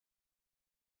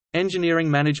Engineering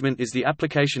management is the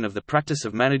application of the practice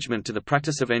of management to the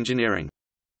practice of engineering.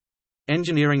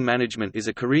 Engineering management is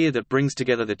a career that brings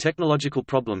together the technological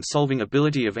problem-solving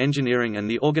ability of engineering and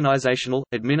the organizational,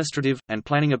 administrative, and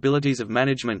planning abilities of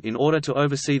management in order to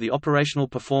oversee the operational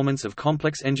performance of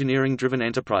complex engineering-driven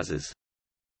enterprises.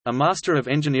 A Master of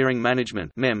Engineering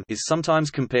Management (MEM) is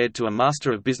sometimes compared to a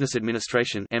Master of Business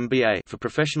Administration (MBA) for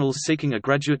professionals seeking a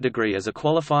graduate degree as a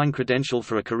qualifying credential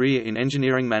for a career in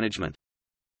engineering management.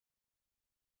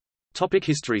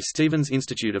 History. Stevens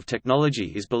Institute of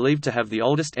Technology is believed to have the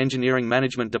oldest engineering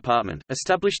management department,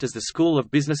 established as the School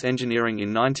of Business Engineering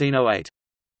in 1908.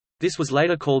 This was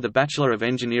later called the Bachelor of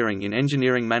Engineering in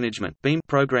Engineering Management (BEAM)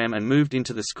 program and moved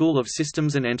into the School of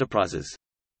Systems and Enterprises.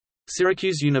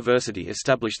 Syracuse University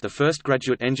established the first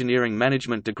graduate engineering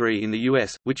management degree in the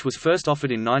U.S., which was first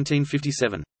offered in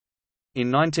 1957. In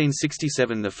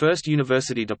 1967, the first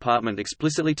university department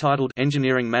explicitly titled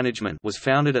Engineering Management was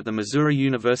founded at the Missouri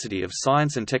University of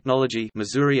Science and Technology,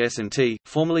 Missouri S&T,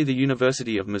 formerly the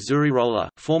University of Missouri-Rolla,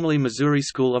 formerly Missouri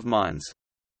School of Mines.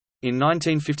 In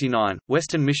 1959,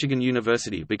 Western Michigan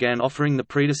University began offering the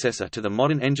predecessor to the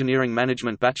modern engineering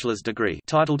management bachelor's degree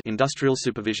titled Industrial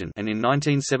Supervision, and in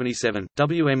 1977,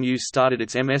 WMU started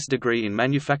its MS degree in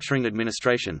Manufacturing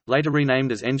Administration, later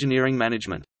renamed as Engineering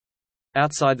Management.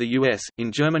 Outside the U.S.,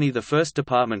 in Germany the first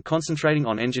department concentrating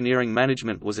on engineering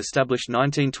management was established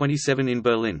 1927 in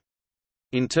Berlin.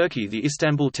 In Turkey, the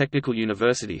Istanbul Technical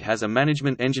University has a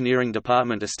management engineering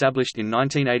department established in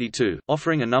 1982,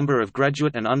 offering a number of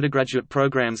graduate and undergraduate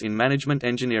programs in management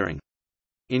engineering.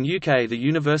 In UK, the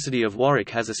University of Warwick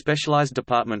has a specialised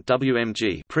department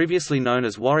WMG, previously known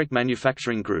as Warwick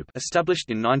Manufacturing Group, established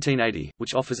in 1980,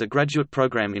 which offers a graduate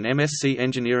program in MSc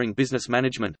Engineering Business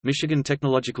Management. Michigan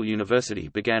Technological University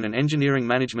began an engineering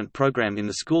management program in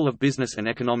the School of Business and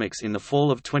Economics in the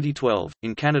fall of 2012.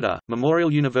 In Canada,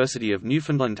 Memorial University of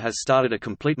Newfoundland has started a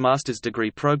complete master's degree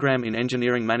program in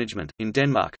engineering management. In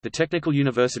Denmark, the Technical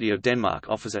University of Denmark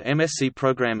offers a MSc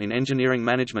program in engineering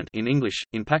management in English.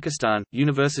 In Pakistan,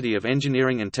 University of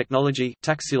Engineering and Technology,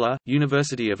 Taxila,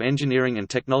 University of Engineering and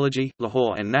Technology,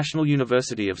 Lahore and National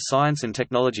University of Science and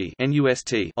Technology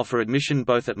 (NUST) offer admission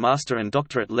both at master and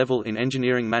doctorate level in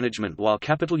engineering management, while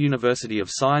Capital University of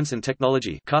Science and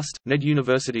Technology (CUST), Ned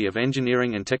University of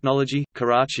Engineering and Technology,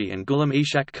 Karachi and Ghulam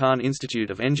Ishaq Khan Institute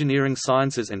of Engineering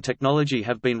Sciences and Technology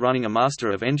have been running a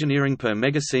Master of Engineering per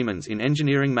Mega Siemens in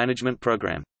Engineering Management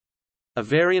program. A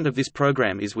variant of this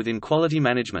program is within Quality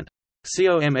Management.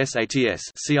 COMSATS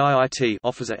 (CIIT)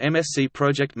 offers a MSc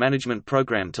Project Management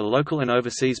program to local and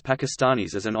overseas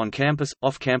Pakistanis as an on-campus,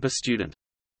 off-campus student.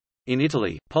 In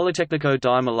Italy, Politecnico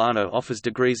di Milano offers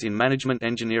degrees in management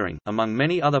engineering, among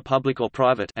many other public or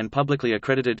private and publicly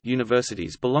accredited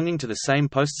universities belonging to the same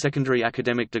post-secondary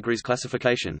academic degrees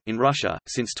classification. In Russia,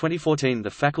 since 2014, the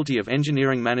Faculty of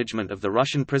Engineering Management of the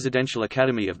Russian Presidential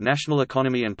Academy of National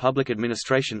Economy and Public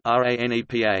Administration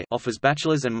 (RANEPA) offers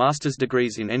bachelor's and master's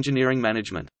degrees in engineering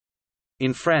management.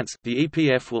 In France, the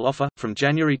EPF will offer, from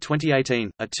January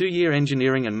 2018, a 2-year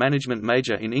engineering and management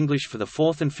major in English for the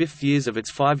 4th and 5th years of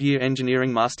its 5-year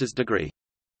engineering master's degree.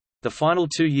 The final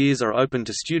 2 years are open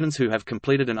to students who have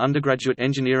completed an undergraduate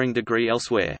engineering degree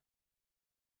elsewhere.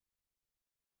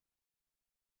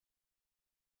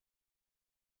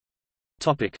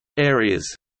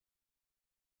 Areas.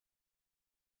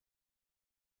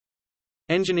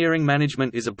 Engineering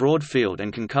management is a broad field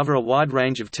and can cover a wide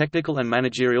range of technical and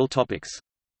managerial topics.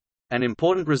 An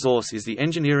important resource is the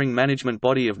Engineering Management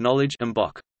Body of Knowledge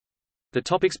 (EMBOK). The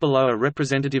topics below are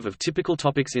representative of typical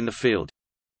topics in the field.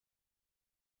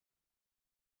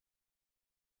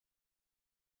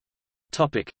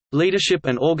 Leadership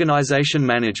and organization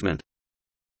management.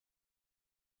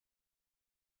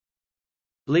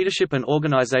 Leadership and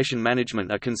organization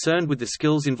management are concerned with the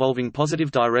skills involving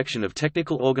positive direction of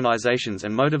technical organizations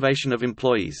and motivation of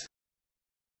employees.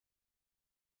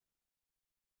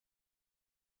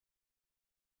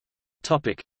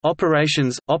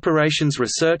 Operations, operations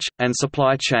research, and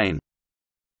supply chain.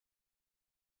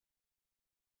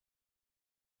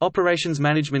 Operations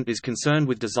management is concerned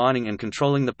with designing and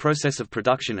controlling the process of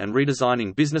production and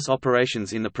redesigning business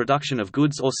operations in the production of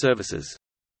goods or services.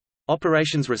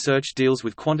 Operations research deals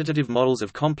with quantitative models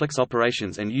of complex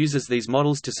operations and uses these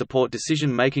models to support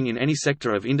decision-making in any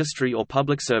sector of industry or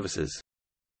public services.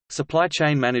 Supply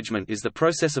chain management is the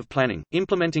process of planning,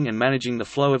 implementing and managing the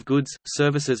flow of goods,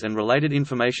 services and related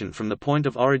information from the point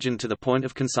of origin to the point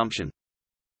of consumption.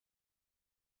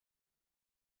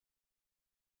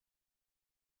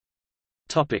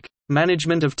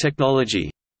 Management of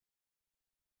technology.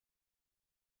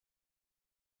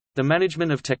 The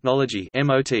Management of Technology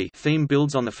 (MOT) theme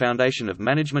builds on the foundation of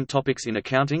management topics in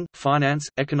accounting, finance,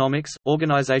 economics,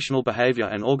 organizational behavior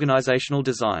and organizational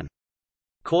design.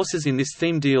 Courses in this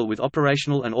theme deal with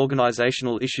operational and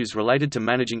organizational issues related to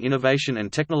managing innovation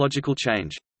and technological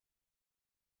change.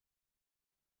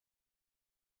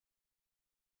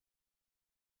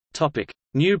 Topic: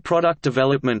 New product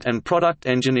development and product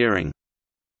engineering.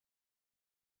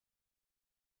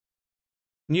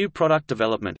 New product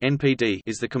development (NPD)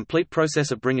 is the complete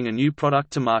process of bringing a new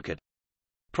product to market.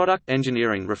 Product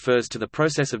engineering refers to the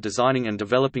process of designing and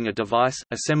developing a device,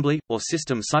 assembly, or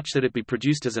system such that it be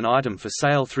produced as an item for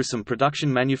sale through some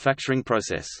production manufacturing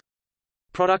process.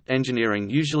 Product engineering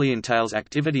usually entails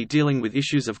activity dealing with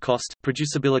issues of cost,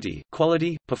 producibility,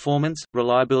 quality, performance,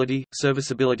 reliability,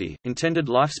 serviceability, intended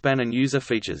lifespan and user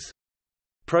features.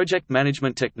 Project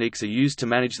management techniques are used to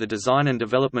manage the design and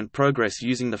development progress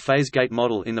using the phase gate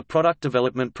model in the product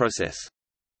development process.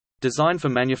 Design for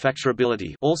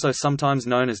manufacturability, also sometimes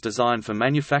known as design for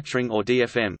manufacturing or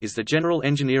DFM, is the general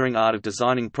engineering art of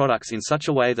designing products in such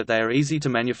a way that they are easy to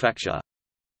manufacture.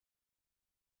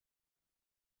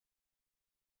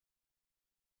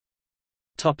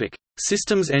 Topic: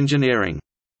 Systems engineering.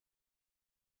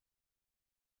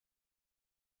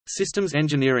 Systems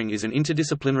engineering is an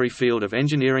interdisciplinary field of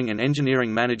engineering and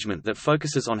engineering management that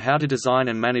focuses on how to design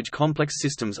and manage complex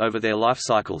systems over their life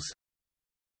cycles.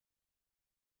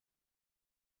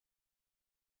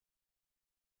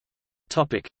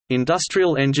 Topic: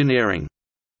 Industrial engineering.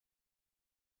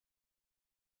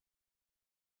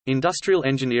 Industrial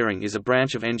engineering is a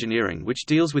branch of engineering which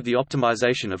deals with the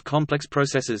optimization of complex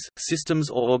processes, systems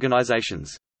or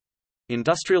organizations.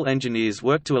 Industrial engineers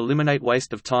work to eliminate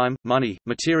waste of time, money,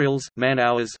 materials,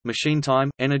 man-hours, machine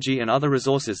time, energy and other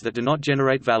resources that do not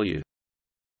generate value.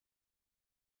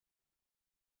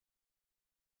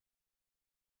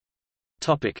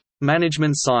 Topic: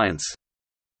 Management science.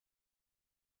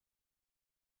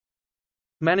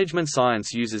 Management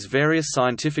science uses various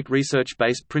scientific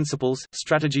research-based principles,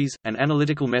 strategies, and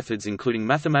analytical methods including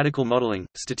mathematical modeling,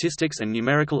 statistics and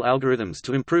numerical algorithms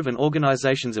to improve an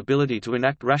organization's ability to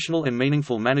enact rational and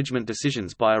meaningful management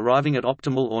decisions by arriving at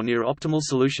optimal or near-optimal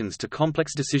solutions to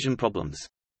complex decision problems.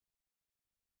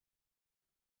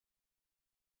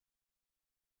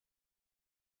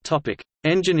 Topic: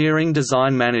 Engineering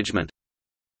design management.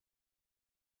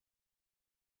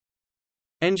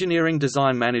 Engineering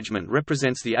design management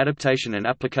represents the adaptation and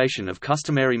application of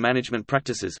customary management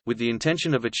practices, with the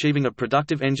intention of achieving a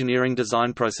productive engineering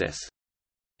design process.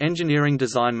 Engineering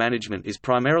design management is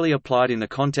primarily applied in the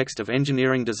context of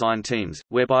engineering design teams,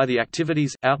 whereby the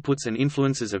activities, outputs and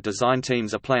influences of design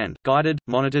teams are planned, guided,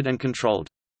 monitored and controlled.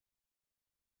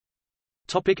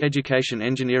 Topic: Education.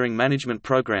 Engineering management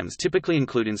programs typically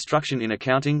include instruction in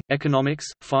accounting, economics,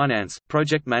 finance,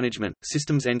 project management,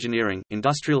 systems engineering,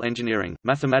 industrial engineering,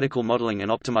 mathematical modeling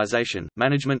and optimization,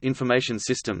 management information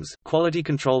systems, quality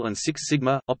control and Six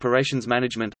Sigma, operations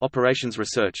management, operations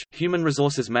research, human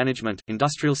resources management,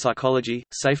 industrial psychology,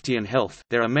 safety and health.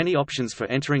 There are many options for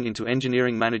entering into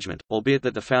engineering management, albeit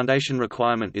that the foundation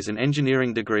requirement is an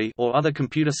engineering degree or other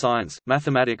computer science,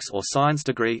 mathematics or science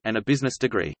degree and a business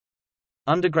degree.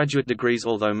 Undergraduate degrees.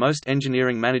 Although most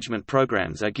engineering management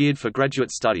programs are geared for graduate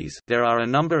studies, there are a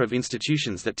number of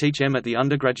institutions that teach at the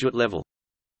undergraduate level.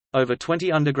 Over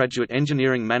 20 undergraduate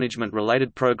engineering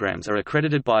management-related programs are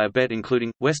accredited by ABET,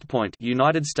 including West Point,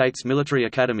 United States Military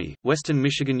Academy, Western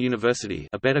Michigan University,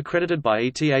 ABET accredited by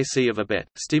ETAC of ABET,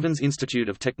 Stevens Institute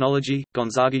of Technology,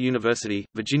 Gonzaga University,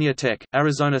 Virginia Tech,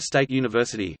 Arizona State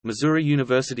University, Missouri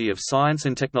University of Science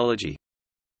and Technology.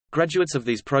 Graduates of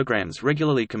these programs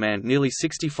regularly command nearly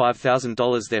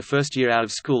 $65,000 their first year out of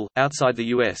school. Outside the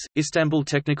U.S., Istanbul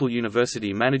Technical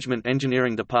University Management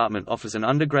Engineering Department offers an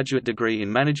undergraduate degree in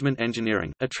management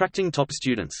engineering, attracting top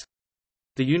students.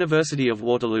 The University of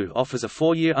Waterloo offers a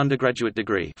 4-year undergraduate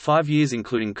degree, 5 years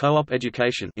including co-op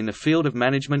education, in the field of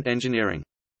management engineering.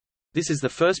 This is the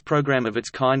first program of its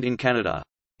kind in Canada.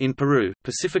 In Peru,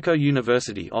 Pacifico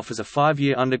University offers a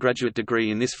 5-year undergraduate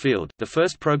degree in this field, the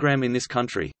first program in this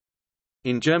country.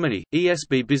 In Germany,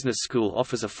 ESB Business School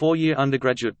offers a 4-year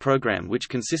undergraduate program which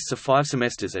consists of 5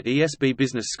 semesters at ESB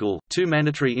Business School, 2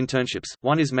 mandatory internships,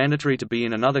 1 is mandatory to be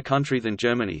in another country than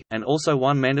Germany, and also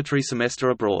 1 mandatory semester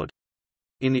abroad.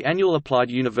 In the annual Applied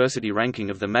University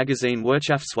ranking of the magazine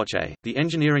Wirtschaftswoche, the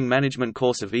engineering management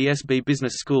course of ESB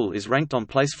Business School is ranked on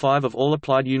place 5 of all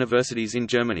applied universities in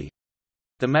Germany.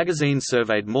 The magazine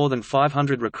surveyed more than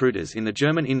 500 recruiters in the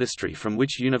German industry from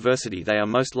which university they are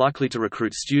most likely to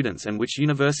recruit students and which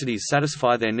universities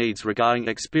satisfy their needs regarding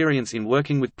experience in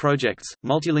working with projects,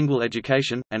 multilingual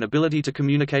education, and ability to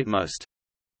communicate most.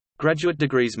 Graduate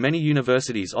degrees. Many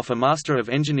universities offer Master of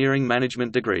Engineering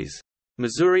Management degrees.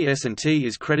 Missouri S&T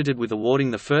is credited with awarding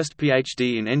the first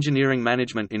Ph.D. in engineering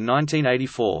management in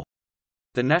 1984.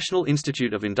 The National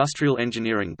Institute of Industrial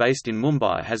Engineering based in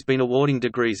Mumbai has been awarding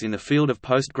degrees in the field of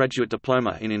postgraduate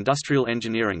diploma in industrial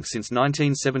engineering since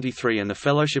 1973, and the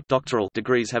fellowship doctoral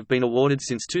degrees have been awarded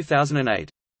since 2008.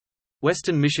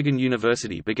 Western Michigan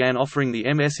University began offering the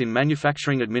MS in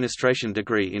Manufacturing Administration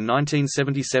degree in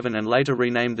 1977 and later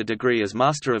renamed the degree as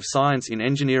Master of Science in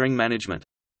Engineering Management.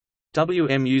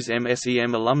 WMU's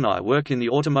MSEM alumni work in the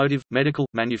automotive, medical,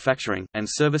 manufacturing, and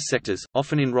service sectors,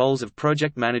 often in roles of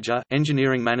project manager,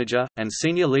 engineering manager, and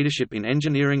senior leadership in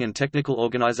engineering and technical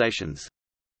organizations.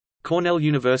 Cornell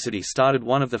University started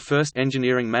one of the first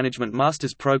engineering management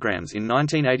master's programs in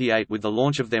 1988 with the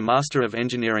launch of their Master of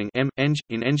Engineering (M.Eng.)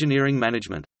 in Engineering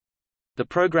Management. The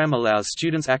program allows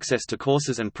students access to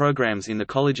courses and programs in the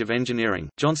College of Engineering,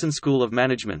 Johnson School of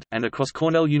Management, and across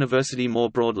Cornell University more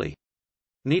broadly.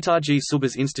 Netaji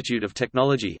Subhas Institute of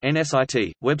Technology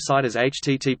 (NSIT) website is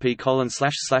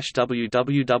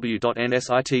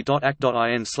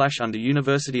http://www.nsit.ac.in/ under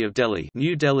University of Delhi.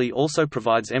 New Delhi also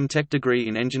provides M.Tech degree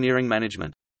in engineering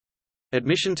management.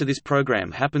 Admission to this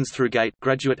program happens through GATE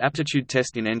Graduate Aptitude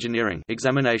Test in Engineering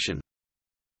examination.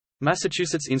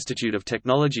 Massachusetts Institute of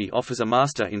Technology offers a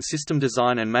Master in System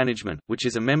Design and Management, which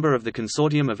is a member of the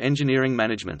Consortium of Engineering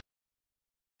Management.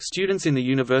 Students in the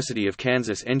University of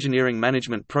Kansas Engineering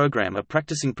Management program are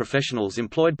practicing professionals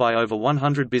employed by over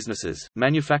 100 businesses,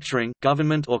 manufacturing,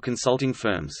 government or consulting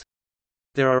firms.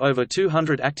 There are over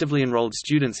 200 actively enrolled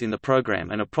students in the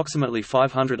program and approximately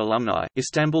 500 alumni.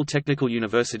 Istanbul Technical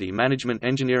University Management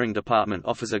Engineering Department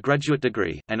offers a graduate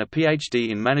degree, and a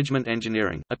Ph.D. in Management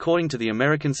Engineering. According to the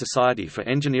American Society for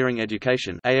Engineering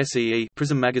Education (ASEE)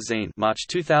 Prism Magazine, March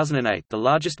 2008, the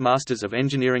largest Masters of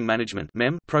Engineering Management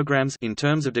 (MEM) programs in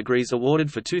terms of degrees awarded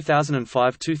for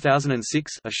 2005-2006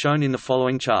 are shown in the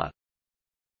following chart.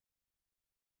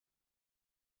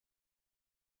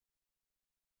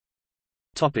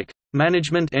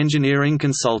 Management engineering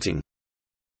consulting.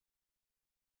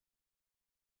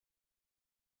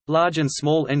 Large and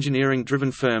small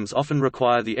engineering-driven firms often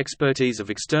require the expertise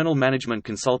of external management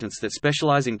consultants that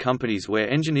specialize in companies where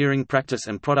engineering practice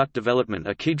and product development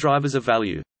are key drivers of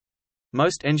value.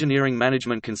 Most engineering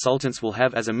management consultants will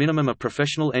have as a minimum a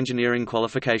professional engineering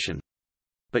qualification.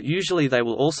 But usually they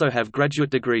will also have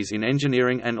graduate degrees in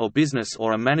engineering and/or business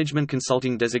or a management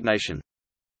consulting designation.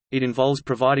 It involves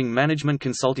providing management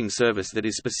consulting service that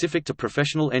is specific to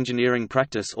professional engineering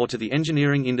practice or to the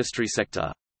engineering industry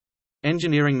sector.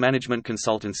 Engineering management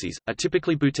consultancies are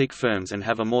typically boutique firms and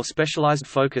have a more specialized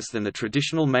focus than the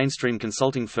traditional mainstream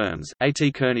consulting firms,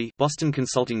 A.T. Kearney, Boston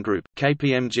Consulting Group,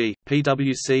 KPMG,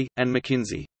 PwC, and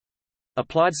McKinsey.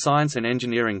 Applied science and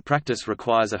engineering practice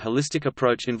requires a holistic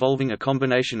approach involving a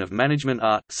combination of management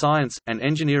art, science, and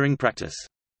engineering practice.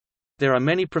 There are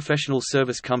many professional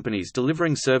service companies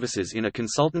delivering services in a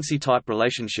consultancy-type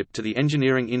relationship to the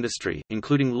engineering industry,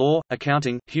 including law,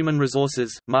 accounting, human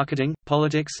resources, marketing,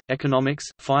 politics, economics,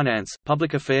 finance,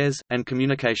 public affairs, and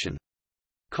communication.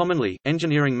 Commonly,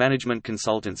 engineering management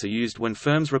consultants are used when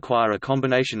firms require a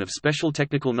combination of special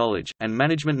technical knowledge and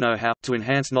management know-how to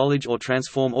enhance knowledge or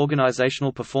transform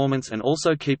organizational performance and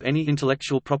also keep any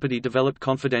intellectual property developed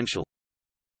confidential.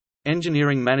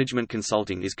 Engineering management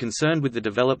consulting is concerned with the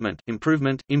development,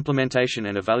 improvement, implementation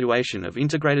and evaluation of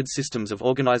integrated systems of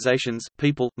organizations,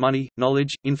 people, money,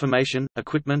 knowledge, information,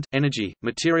 equipment, energy,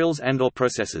 materials and/or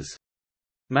processes.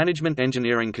 Management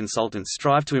engineering consultants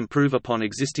strive to improve upon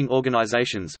existing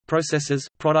organizations, processes,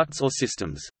 products or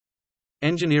systems.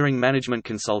 Engineering management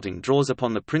consulting draws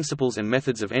upon the principles and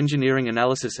methods of engineering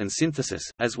analysis and synthesis,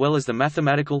 as well as the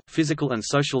mathematical, physical and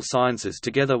social sciences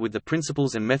together with the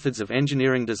principles and methods of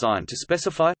engineering design to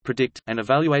specify, predict, and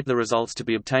evaluate the results to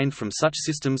be obtained from such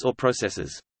systems or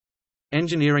processes.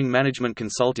 Engineering management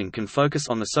consulting can focus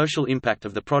on the social impact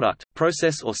of the product,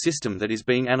 process or system that is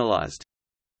being analyzed.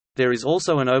 There is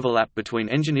also an overlap between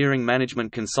engineering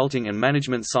management consulting and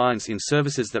management science in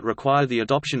services that require the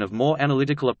adoption of more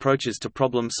analytical approaches to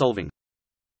problem solving.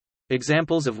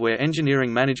 Examples of where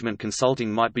engineering management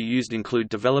consulting might be used include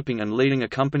developing and leading a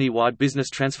company-wide business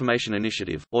transformation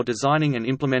initiative, or designing and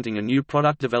implementing a new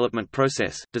product development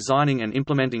process, designing and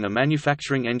implementing a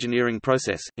manufacturing engineering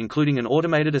process, including an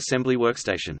automated assembly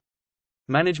workstation.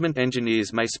 Management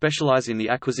engineers may specialize in the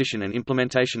acquisition and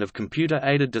implementation of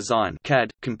computer-aided design (CAD),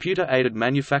 computer-aided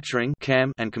manufacturing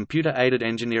 (CAM), and computer-aided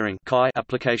engineering (CAI)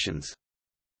 applications.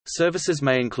 Services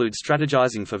may include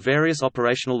strategizing for various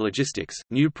operational logistics,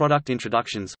 new product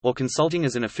introductions, or consulting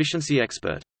as an efficiency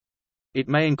expert. It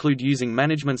may include using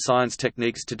management science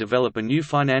techniques to develop a new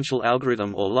financial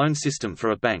algorithm or loan system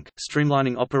for a bank,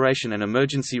 streamlining operation and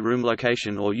emergency room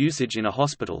location or usage in a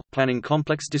hospital, planning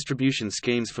complex distribution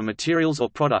schemes for materials or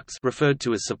products referred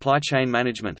to as supply chain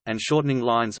management, and shortening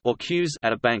lines or queues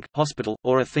at a bank, hospital,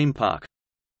 or a theme park.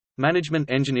 Management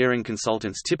engineering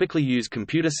consultants typically use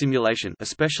computer simulation,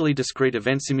 especially discrete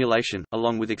event simulation,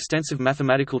 along with extensive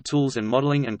mathematical tools and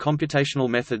modeling and computational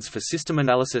methods for system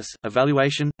analysis,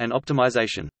 evaluation, and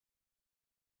optimization.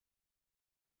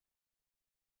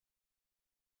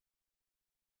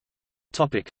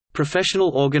 Topic: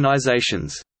 Professional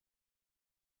organizations.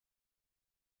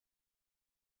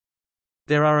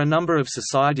 There are a number of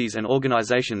societies and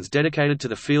organizations dedicated to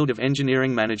the field of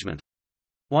engineering management.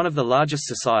 One of the largest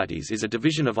societies is a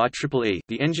division of IEEE,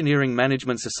 the Engineering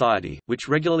Management Society, which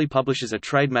regularly publishes a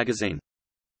trade magazine.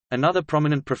 Another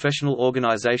prominent professional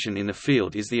organization in the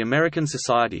field is the American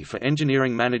Society for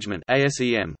Engineering Management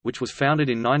 (ASEM), which was founded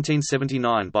in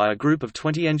 1979 by a group of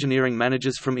 20 engineering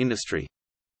managers from industry.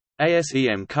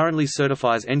 ASEM currently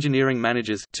certifies engineering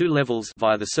managers 2 levels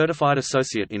via the Certified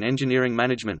Associate in Engineering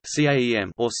Management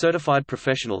 (CAEM) or Certified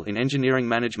Professional in Engineering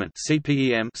Management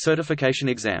 (CPEM) certification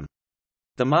exam.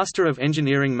 The Master of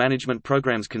Engineering Management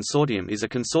Programs Consortium is a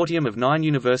consortium of 9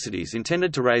 universities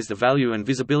intended to raise the value and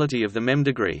visibility of the MEM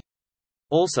degree.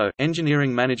 Also,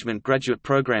 engineering management graduate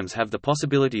programs have the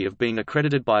possibility of being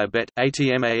accredited by ABET,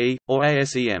 ATMAE, or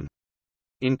ASEM.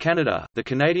 In Canada, the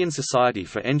Canadian Society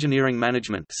for Engineering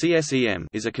Management (CSEM)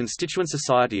 is a constituent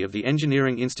society of the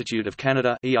Engineering Institute of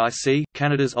Canada (EIC),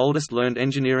 Canada's oldest learned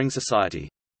engineering society.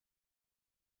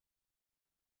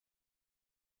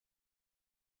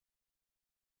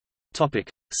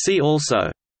 See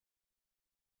also: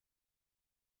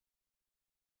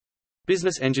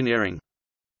 Business engineering,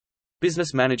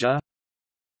 Business manager,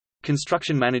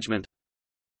 Construction management,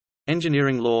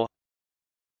 Engineering law,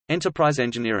 Enterprise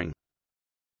engineering.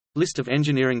 List of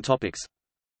engineering topics,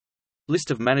 List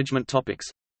of management topics.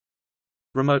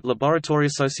 Remote Laboratory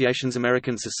Associations,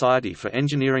 American Society for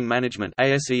Engineering Management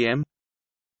 (ASEM).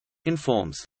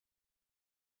 Informs